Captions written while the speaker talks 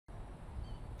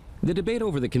The debate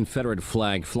over the Confederate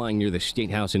flag flying near the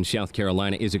statehouse in South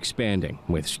Carolina is expanding,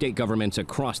 with state governments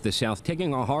across the South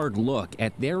taking a hard look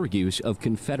at their use of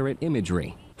Confederate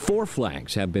imagery. 4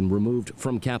 flags have been removed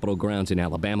from Capitol grounds in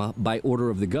Alabama by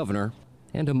order of the governor,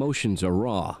 and emotions are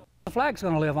raw. The flag's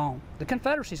going to live on. The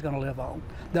Confederacy's going to live on.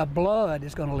 The blood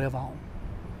is going to live on.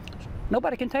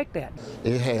 Nobody can take that.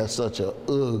 It has such an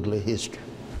ugly history.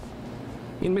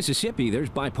 In Mississippi, there's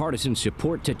bipartisan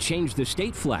support to change the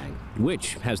state flag,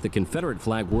 which has the Confederate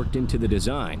flag worked into the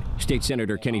design. State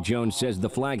Senator Kenny Jones says the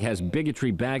flag has bigotry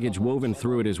baggage woven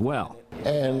through it as well.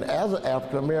 And as an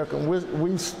African American,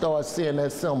 we start seeing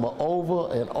that symbol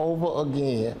over and over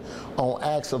again on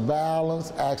acts of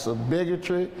violence, acts of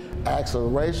bigotry, acts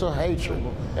of racial hatred,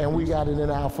 and we got it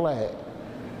in our flag.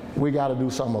 We got to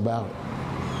do something about it.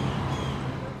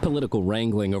 Political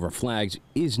wrangling over flags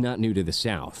is not new to the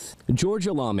South.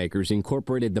 Georgia lawmakers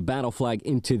incorporated the battle flag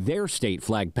into their state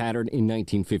flag pattern in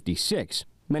 1956.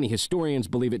 Many historians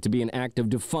believe it to be an act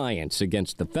of defiance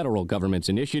against the federal government's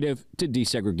initiative to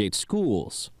desegregate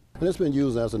schools. And it's been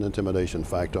used as an intimidation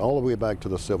factor all the way back to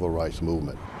the civil rights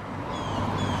movement.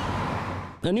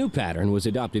 A new pattern was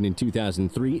adopted in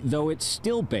 2003, though it's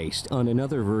still based on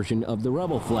another version of the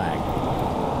rebel flag.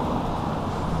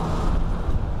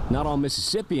 Not all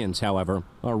Mississippians, however,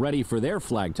 are ready for their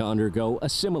flag to undergo a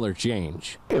similar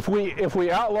change. If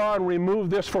we outlaw and remove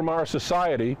this from our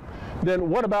society, then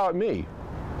what about me?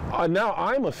 Now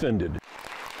I'm offended.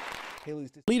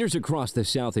 Leaders across the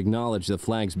South acknowledge the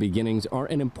flag's beginnings are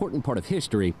an important part of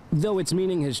history, though its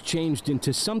meaning has changed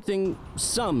into something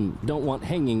some don't want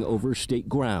hanging over state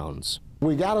grounds.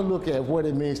 We got to look at what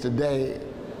it means today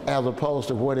as opposed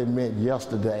to what it meant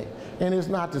yesterday, and it's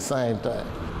not the same thing.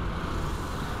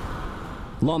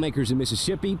 Lawmakers in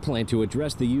Mississippi plan to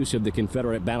address the use of the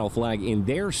Confederate battle flag in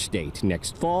their state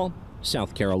next fall,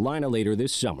 South Carolina later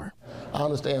this summer. I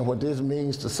understand what this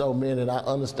means to so many, and I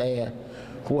understand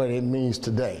what it means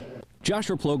today.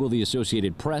 Joshua Plogle, The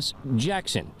Associated Press,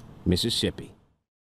 Jackson, Mississippi.